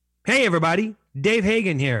Hey, everybody. Dave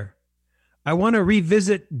Hagan here. I want to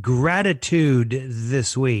revisit gratitude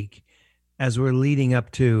this week as we're leading up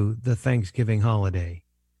to the Thanksgiving holiday.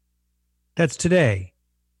 That's today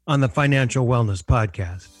on the Financial Wellness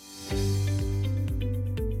Podcast.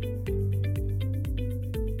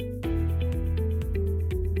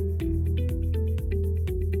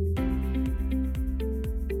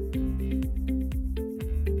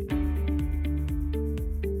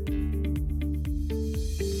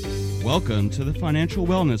 Welcome to the Financial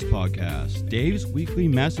Wellness Podcast, Dave's weekly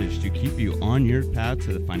message to keep you on your path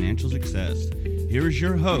to the financial success. Here is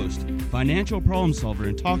your host, financial problem solver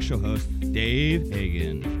and talk show host, Dave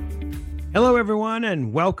Hagan. Hello, everyone,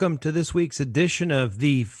 and welcome to this week's edition of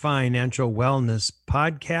the Financial Wellness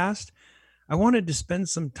Podcast. I wanted to spend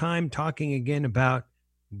some time talking again about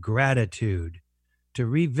gratitude, to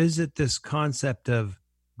revisit this concept of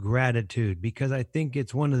gratitude, because I think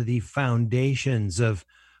it's one of the foundations of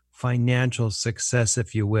financial success,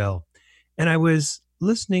 if you will. And I was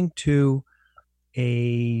listening to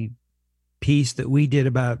a piece that we did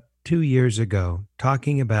about 2 years ago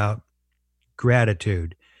talking about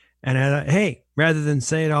gratitude. And I thought, hey, rather than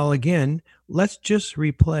say it all again, let's just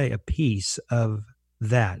replay a piece of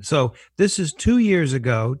that. So this is 2 years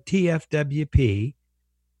ago, TFWP,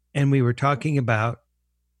 and we were talking about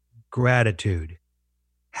gratitude,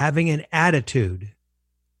 having an attitude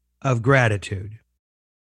of gratitude.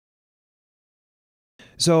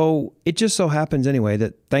 So it just so happens anyway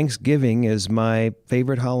that Thanksgiving is my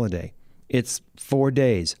favorite holiday. It's 4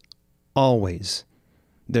 days, always.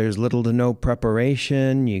 There's little to no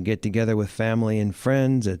preparation. You get together with family and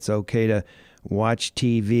friends. It's okay to watch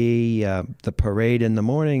TV, the parade in the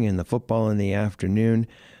morning and the football in the afternoon.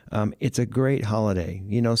 It's a great holiday.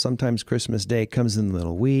 You know, sometimes Christmas Day comes in the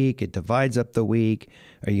middle of the week. It divides up the week.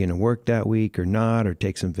 Are you going to work that week or not, or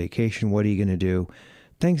take some vacation? What are you going to do?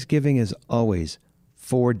 Thanksgiving is always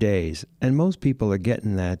 4 days, and most people are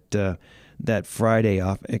getting that Friday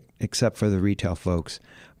off, except for the retail folks.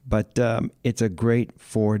 But it's a great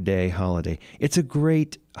 4-day holiday. It's a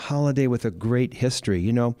great holiday with a great history.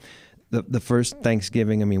 You know, the first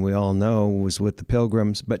Thanksgiving, I mean, we all know, was with the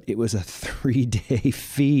Pilgrims, but it was a 3-day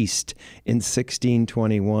feast in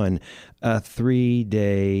 1621. A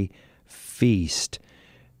 3-day feast.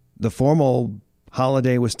 The formal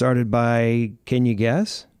holiday was started by, can you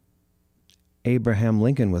guess? Abraham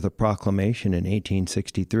Lincoln with a proclamation in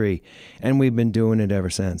 1863, and we've been doing it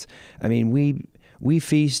ever since. I mean, we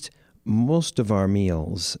feast most of our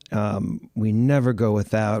meals. We never go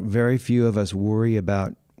without. Very few of us worry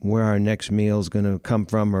about where our next meal is going to come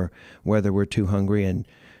from or whether we're too hungry. And,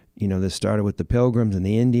 you know, this started with the Pilgrims and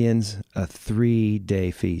the Indians, a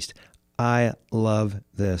 3-day feast. I love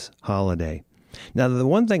this holiday. Now, the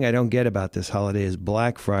one thing I don't get about this holiday is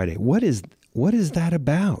Black Friday. What is that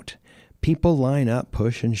about? People line up,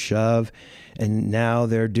 push and shove, and now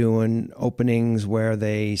they're doing openings where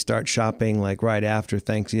they start shopping like right after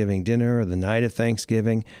Thanksgiving dinner or the night of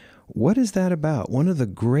Thanksgiving. What is that about? One of the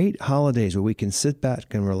great holidays where we can sit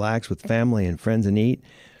back and relax with family and friends and eat,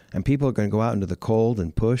 and people are going to go out into the cold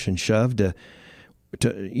and push and shove to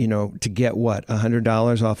get what,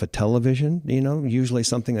 $100 off a television, you know, usually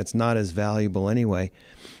something that's not as valuable anyway.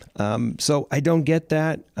 So I don't get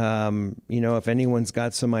that. If anyone's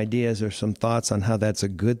got some ideas or some thoughts on how that's a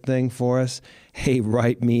good thing for us, hey,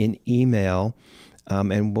 write me an email,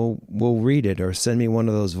 and we'll read it, or send me one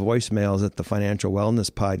of those voicemails at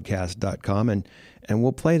thefinancialwellnesspodcast.com, and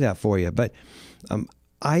we'll play that for you. But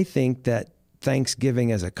I think that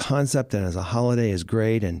Thanksgiving as a concept and as a holiday is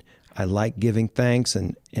great, and I like giving thanks,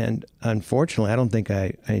 and unfortunately, I don't think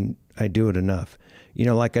I do it enough. You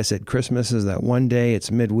know, like I said, Christmas is that one day, it's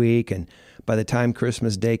midweek, and by the time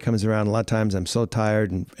Christmas Day comes around, a lot of times I'm so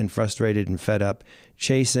tired and frustrated and fed up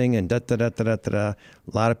chasing and da-da-da-da-da-da. A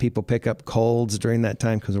lot of people pick up colds during that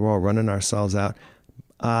time because we're all running ourselves out.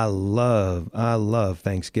 I love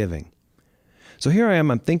Thanksgiving. So here I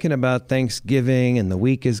am, I'm thinking about Thanksgiving, and the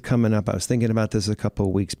week is coming up. I was thinking about this a couple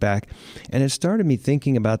of weeks back, and it started me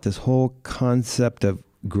thinking about this whole concept of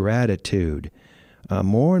gratitude.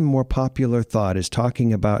 More and more popular thought is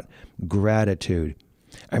talking about gratitude.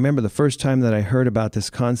 I remember the first time that I heard about this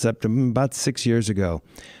concept about 6 years ago.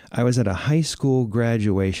 I was at a high school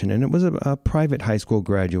graduation, and it was a private high school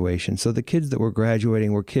graduation. So the kids that were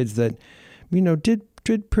graduating were kids that, you know, did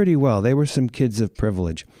pretty well. They were some kids of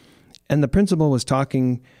privilege. And the principal was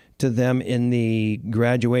talking to them in the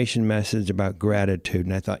graduation message about gratitude.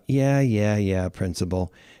 And I thought, yeah,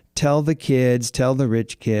 principal. tell the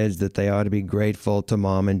rich kids that they ought to be grateful to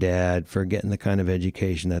mom and dad for getting the kind of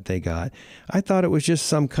education that they got. I thought it was just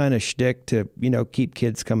some kind of shtick to, keep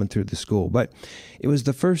kids coming through the school. But it was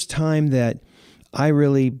the first time that I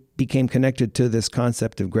really became connected to this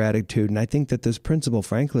concept of gratitude. And I think that this principle,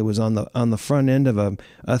 frankly, was on the front end of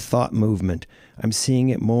a thought movement. I'm seeing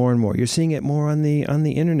it more and more. You're seeing it more on the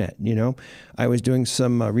internet. I was doing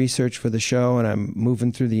some research for the show, and I'm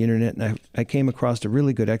moving through the internet, and I came across a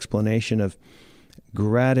really good explanation of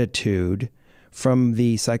gratitude from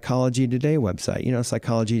the Psychology Today website.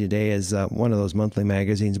 Psychology Today is one of those monthly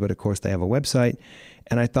magazines, but of course they have a website.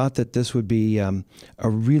 And I thought that this would be a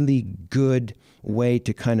really good way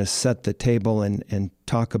to kind of set the table and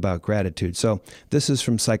talk about gratitude. So this is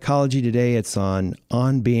from Psychology Today. It's on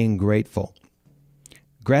being grateful.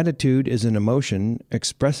 Gratitude is an emotion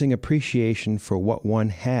expressing appreciation for what one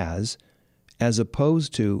has, as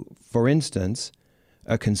opposed to, for instance,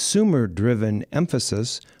 a consumer-driven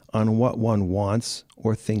emphasis on what one wants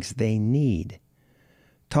or thinks they need.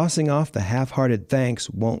 Tossing off the half-hearted thanks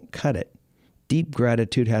won't cut it. Deep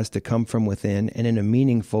gratitude has to come from within and in a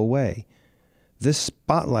meaningful way. This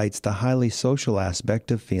spotlights the highly social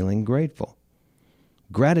aspect of feeling grateful.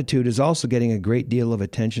 Gratitude is also getting a great deal of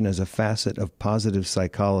attention as a facet of positive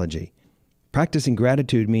psychology. Practicing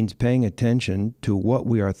gratitude means paying attention to what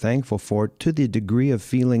we are thankful for to the degree of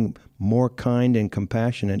feeling more kind and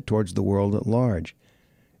compassionate towards the world at large.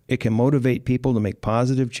 It can motivate people to make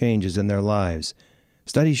positive changes in their lives.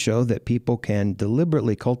 Studies show that people can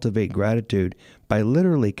deliberately cultivate gratitude by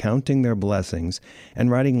literally counting their blessings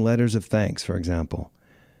and writing letters of thanks, for example.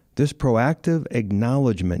 This proactive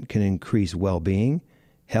acknowledgement can increase well-being,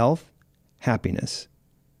 health, happiness.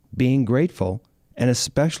 Being grateful, and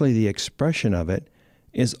especially the expression of it,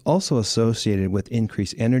 is also associated with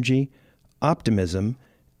increased energy, optimism,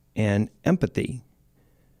 and empathy.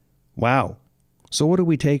 Wow. So what do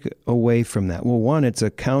we take away from that? Well, one, it's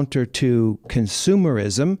a counter to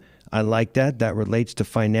consumerism. I like that. That relates to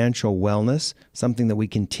financial wellness, something that we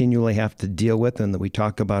continually have to deal with and that we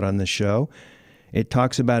talk about on the show. It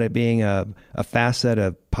talks about it being a facet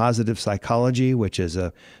of positive psychology, which is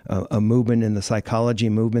a movement in the psychology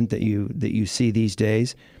movement that you see these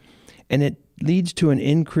days. And it leads to an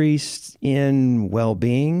increase in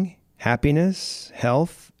well-being, happiness,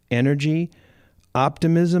 health, energy,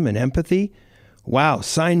 optimism, and empathy. Wow,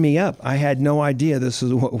 sign me up. I had no idea this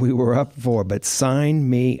is what we were up for, but sign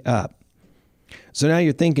me up. So now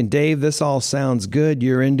you're thinking, Dave, this all sounds good.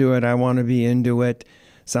 You're into it. I want to be into it.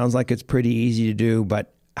 Sounds like it's pretty easy to do,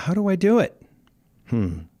 but how do I do it?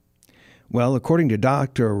 Well, according to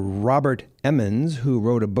Dr. Robert Emmons, who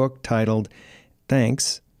wrote a book titled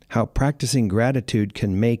Thanks, How Practicing Gratitude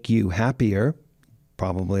Can Make You Happier,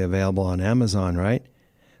 probably available on Amazon, right?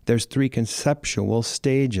 There's 3 conceptual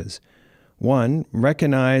stages. 1,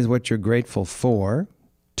 recognize what you're grateful for.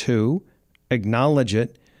 2, acknowledge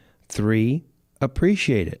it. 3,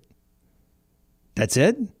 appreciate it. That's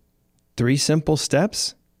it? 3 simple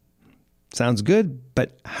steps? Sounds good,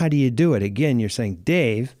 but how do you do it? Again, you're saying,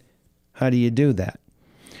 Dave, how do you do that?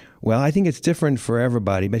 Well, I think it's different for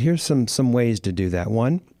everybody, but here's some ways to do that.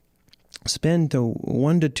 1, spend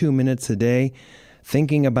 1 to 2 minutes a day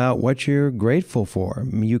thinking about what you're grateful for.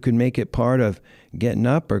 You can make it part of getting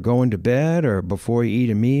up or going to bed or before you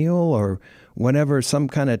eat a meal or whatever, some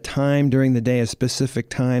kind of time during the day, a specific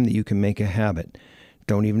time that you can make a habit.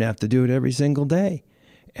 Don't even have to do it every single day.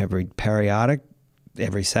 Every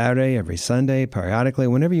Saturday, every Sunday, periodically,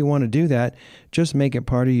 whenever you want to do that, just make it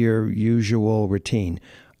part of your usual routine.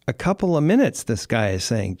 A couple of minutes, this guy is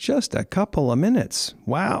saying, just a couple of minutes.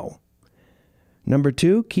 Wow. Number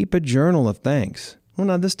 2, keep a journal of thanks. Well,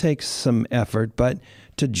 now this takes some effort, but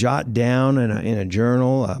to jot down in a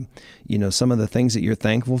journal, some of the things that you're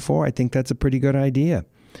thankful for, I think that's a pretty good idea.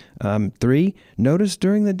 3, notice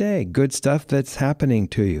during the day good stuff that's happening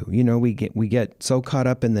to you. We get so caught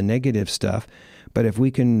up in the negative stuff, but if we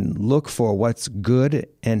can look for what's good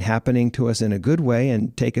and happening to us in a good way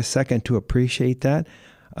and take a second to appreciate that,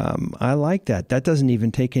 I like that. That doesn't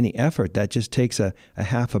even take any effort. That just takes a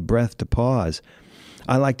half a breath to pause.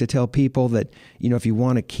 I like to tell people that, if you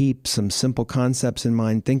want to keep some simple concepts in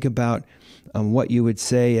mind, think about what you would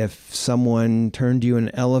say if someone turned you in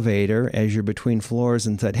an elevator as you're between floors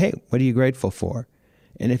and said, hey, what are you grateful for?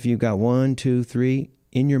 And if you've got 1, 2, 3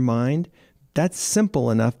 in your mind, that's simple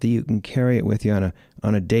enough that you can carry it with you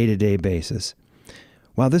on a day-to-day basis.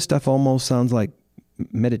 Wow, this stuff almost sounds like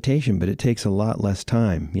meditation, but it takes a lot less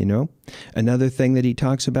time, Another thing that he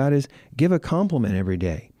talks about is give a compliment every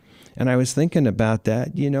day. And I was thinking about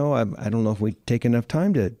that, I don't know if we take enough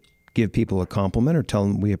time to give people a compliment or tell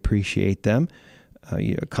them we appreciate them.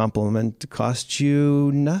 A compliment costs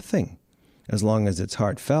you nothing as long as it's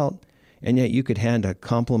heartfelt. And yet you could hand a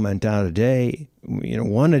compliment out a day,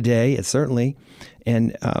 one a day, certainly.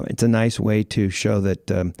 And it's a nice way to show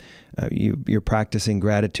that you're practicing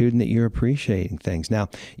gratitude and that you're appreciating things. Now,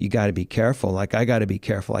 you got to be careful. Like, I got to be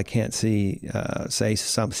careful. I can't see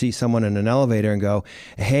someone in an elevator and go,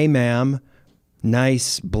 "Hey, ma'am,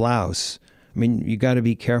 nice blouse." I mean, you got to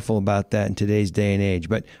be careful about that in today's day and age.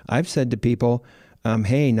 But I've said to people,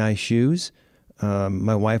 "Hey, nice shoes."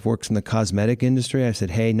 My wife works in the cosmetic industry. I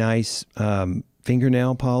said, "Hey, nice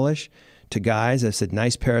fingernail polish." To guys, I said,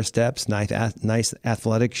 "Nice pair of steps, nice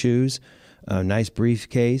athletic shoes, nice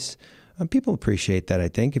briefcase." People appreciate that, I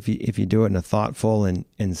think, if you do it in a thoughtful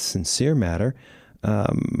and sincere manner.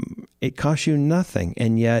 It costs you nothing,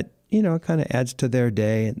 and yet, it kind of adds to their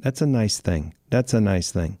day. That's a nice thing.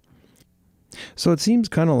 So it seems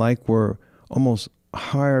kind of like we're almost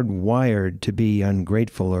hardwired to be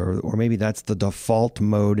ungrateful, or maybe that's the default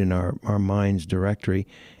mode in our mind's directory,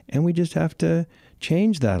 and we just have to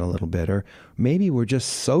change that a little bit. Or maybe we're just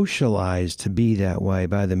socialized to be that way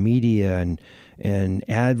by the media and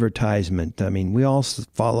advertisement. I mean, we all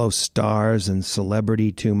follow stars and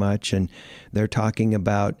celebrity too much, and they're talking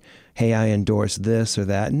about, "Hey, I endorse this or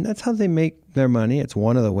that," and that's how they make their money. It's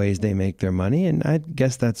one of the ways they make their money, and I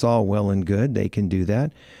guess that's all well and good. They can do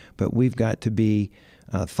that, but we've got to be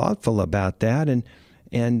thoughtful about that and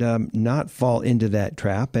not fall into that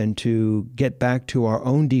trap, and to get back to our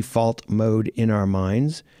own default mode in our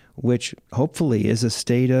minds, which hopefully is a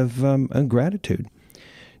state of gratitude.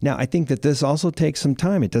 Now, I think that this also takes some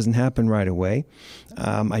time. It doesn't happen right away.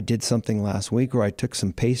 I did something last week where I took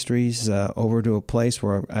some pastries over to a place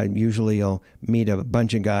where I'll meet a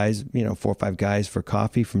bunch of guys, 4 or 5 guys for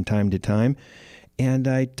coffee from time to time, and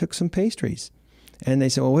I took some pastries. And they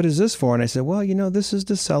said, "Well, what is this for?" And I said, "Well, this is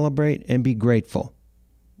to celebrate and be grateful.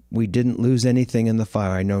 We didn't lose anything in the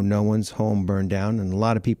fire. I know no one's home burned down, and a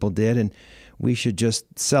lot of people did, and we should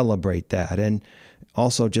just celebrate that. And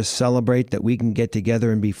also just celebrate that we can get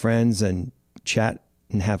together and be friends and chat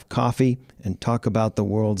and have coffee and talk about the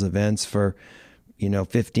world's events for,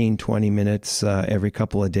 15, 20 minutes every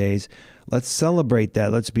couple of days. Let's celebrate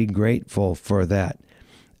that. Let's be grateful for that."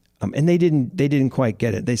 And they didn't quite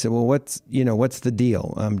get it. They said, "Well, what's the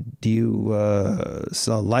deal? Do you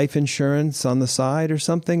sell life insurance on the side or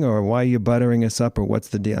something? Or why are you buttering us up? Or what's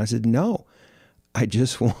the deal?" I said, "No, I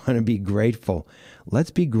just want to be grateful.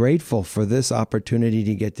 Let's be grateful for this opportunity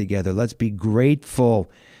to get together. Let's be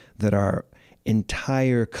grateful that our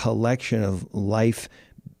entire collection of life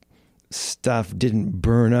stuff didn't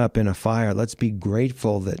burn up in a fire. Let's be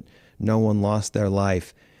grateful that no one lost their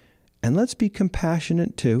life. And let's be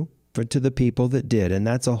compassionate too to the people that did." And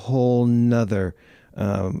that's a whole nother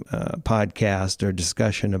podcast or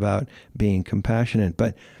discussion about being compassionate.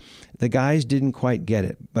 But the guys didn't quite get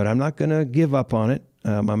it. But I'm not going to give up on it.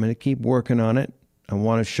 I'm going to keep working on it. I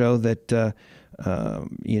want to show that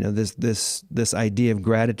this idea of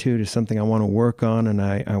gratitude is something I want to work on, and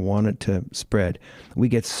I want it to spread. We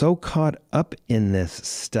get so caught up in this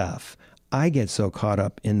stuff. I get so caught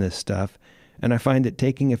up in this stuff. And I find that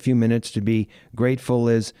taking a few minutes to be grateful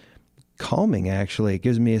is calming, actually. It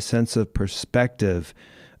gives me a sense of perspective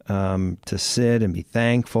to sit and be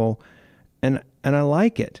thankful. And I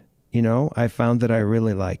like it. I found that I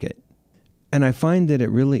really like it. And I find that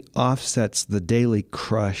it really offsets the daily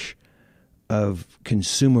crush of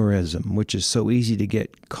consumerism, which is so easy to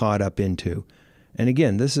get caught up into. And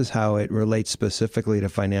again, this is how it relates specifically to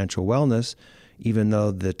financial wellness, even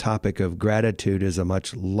though the topic of gratitude is a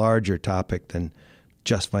much larger topic than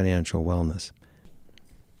just financial wellness.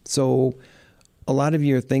 So a lot of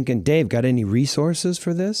you are thinking, "Dave, got any resources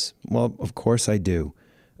for this?" Well, of course I do.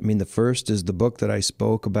 I mean, the first is the book that I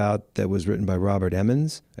spoke about that was written by Robert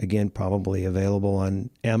Emmons. Again, probably available on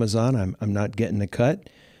Amazon. I'm not getting a cut.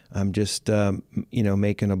 I'm just,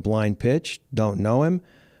 making a blind pitch. Don't know him,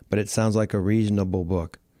 but it sounds like a reasonable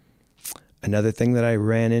book. Another thing that I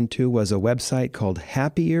ran into was a website called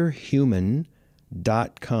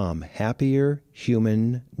happierhuman.com,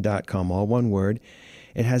 happierhuman.com, all one word.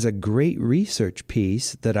 It has a great research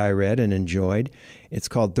piece that I read and enjoyed. It's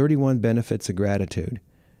called 31 Benefits of Gratitude.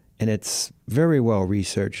 And it's very well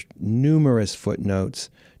researched, numerous footnotes,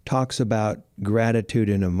 talks about gratitude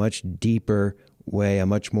in a much deeper way, a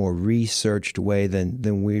much more researched way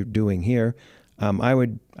than we're doing here. I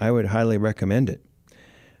would highly recommend it.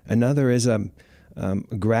 Another is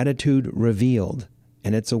Gratitude Revealed,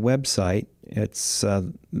 and it's a website. It's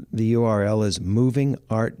the URL is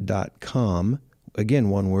movingart.com. Again,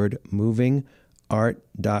 one word, movingart.com.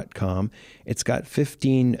 gratitudeart.com. It's got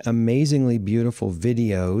 15 amazingly beautiful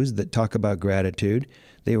videos that talk about gratitude.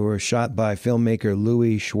 They were shot by filmmaker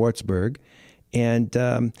Louis Schwartzberg. And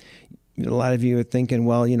a lot of you are thinking,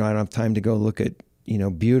 well, I don't have time to go look at,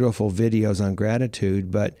 beautiful videos on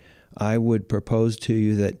gratitude, but I would propose to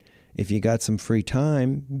you that if you got some free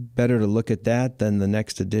time, better to look at that than the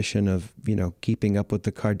next edition of, Keeping Up with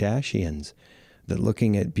the Kardashians. That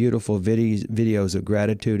looking at beautiful videos of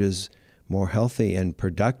gratitude is more healthy and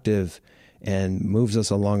productive and moves us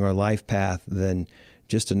along our life path than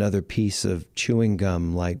just another piece of chewing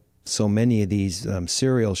gum like so many of these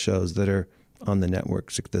serial shows that are on the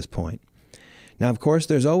networks at this point. Now, of course,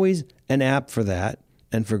 there's always an app for that.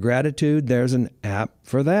 And for gratitude, there's an app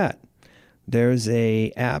for that. There's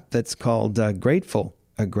a app that's called Grateful,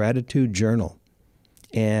 a gratitude journal.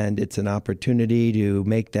 And it's an opportunity to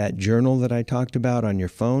make that journal that I talked about on your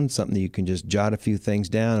phone, something that you can just jot a few things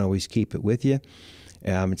down, always keep it with you.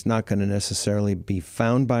 It's not going to necessarily be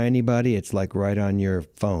found by anybody. It's like right on your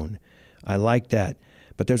phone. I like that.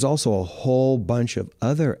 But there's also a whole bunch of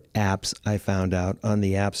other apps I found out on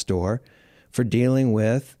the App Store for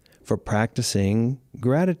practicing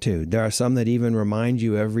gratitude. There are some that even remind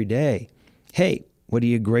you every day, hey, what are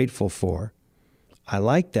you grateful for? I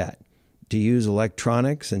like that. To use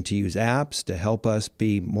electronics and to use apps to help us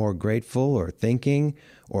be more grateful or thinking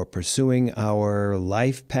or pursuing our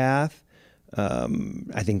life path.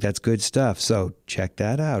 I think that's good stuff. So check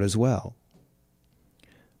that out as well.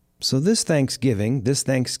 So this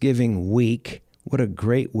Thanksgiving week, what a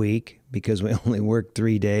great week, because we only work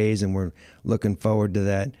 3 days and we're looking forward to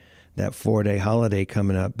that 4-day holiday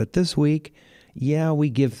coming up. But this week, we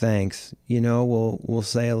give thanks. We'll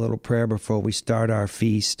say a little prayer before we start our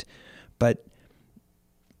feast, but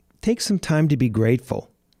take some time to be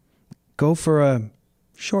grateful. Go for a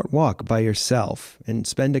short walk by yourself and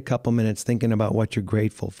spend a couple minutes thinking about what you're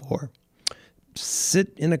grateful for.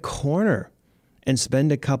 Sit in a corner and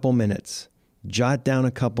spend a couple minutes. Jot down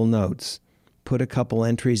a couple notes. Put a couple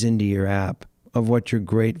entries into your app of what you're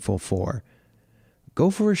grateful for.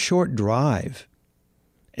 Go for a short drive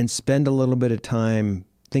and spend a little bit of time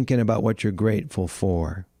thinking about what you're grateful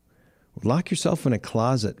for. Lock yourself in a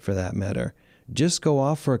closet, for that matter. Just go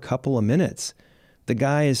off for a couple of minutes. The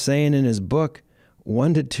guy is saying in his book,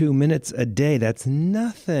 1 to 2 minutes a day. That's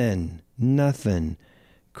nothing.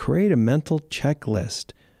 Create a mental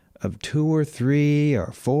checklist of 2 or 3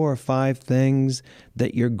 or 4 or 5 things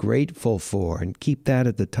that you're grateful for, and keep that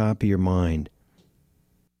at the top of your mind.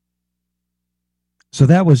 So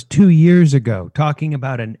that was 2 years ago, talking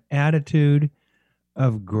about an attitude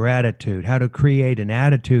of gratitude, how to create an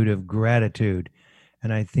attitude of gratitude.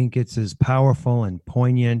 And I think it's as powerful and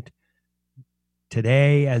poignant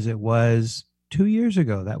today as it was 2 years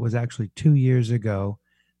ago. That was actually 2 years ago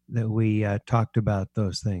that we talked about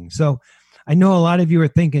those things. So I know a lot of you are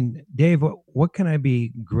thinking, Dave, what can I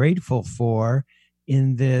be grateful for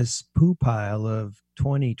in this poo pile of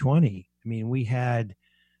 2020? I mean, we had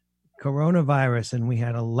coronavirus and we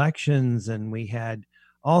had elections and we had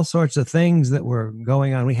all sorts of things that were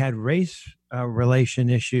going on. We had race relation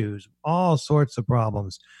issues, all sorts of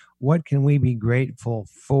problems. What can we be grateful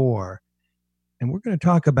for? And we're going to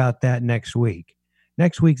talk about that next week.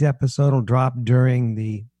 Next week's episode will drop during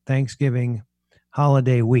the Thanksgiving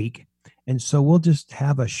holiday week. And so we'll just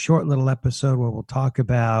have a short little episode where we'll talk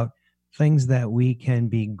about things that we can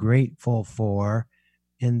be grateful for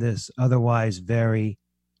in this otherwise very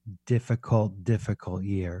difficult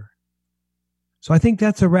year. So I think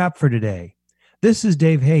that's a wrap for today. This is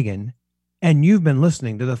Dave Hagan, and you've been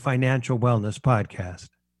listening to the Financial Wellness Podcast.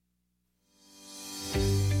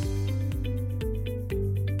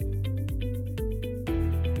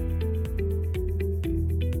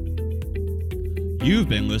 You've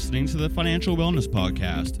been listening to the Financial Wellness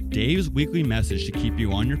Podcast, Dave's weekly message to keep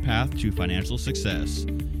you on your path to financial success.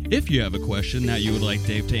 If you have a question that you would like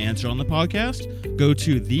Dave to answer on the podcast, go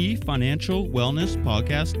to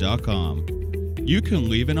thefinancialwellnesspodcast.com. You can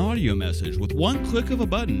leave an audio message with one click of a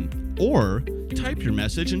button, or type your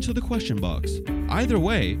message into the question box. Either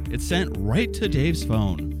way, it's sent right to Dave's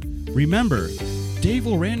phone. Remember, Dave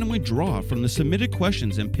will randomly draw from the submitted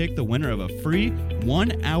questions and pick the winner of a free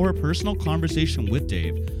 1-hour personal conversation with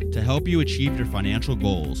Dave to help you achieve your financial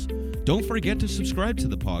goals. Don't forget to subscribe to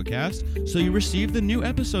the podcast so you receive the new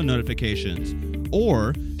episode notifications,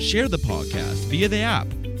 or share the podcast via the app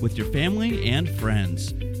with your family and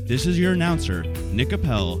friends. This is your announcer, Nick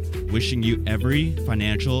Appel, wishing you every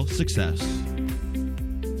financial success.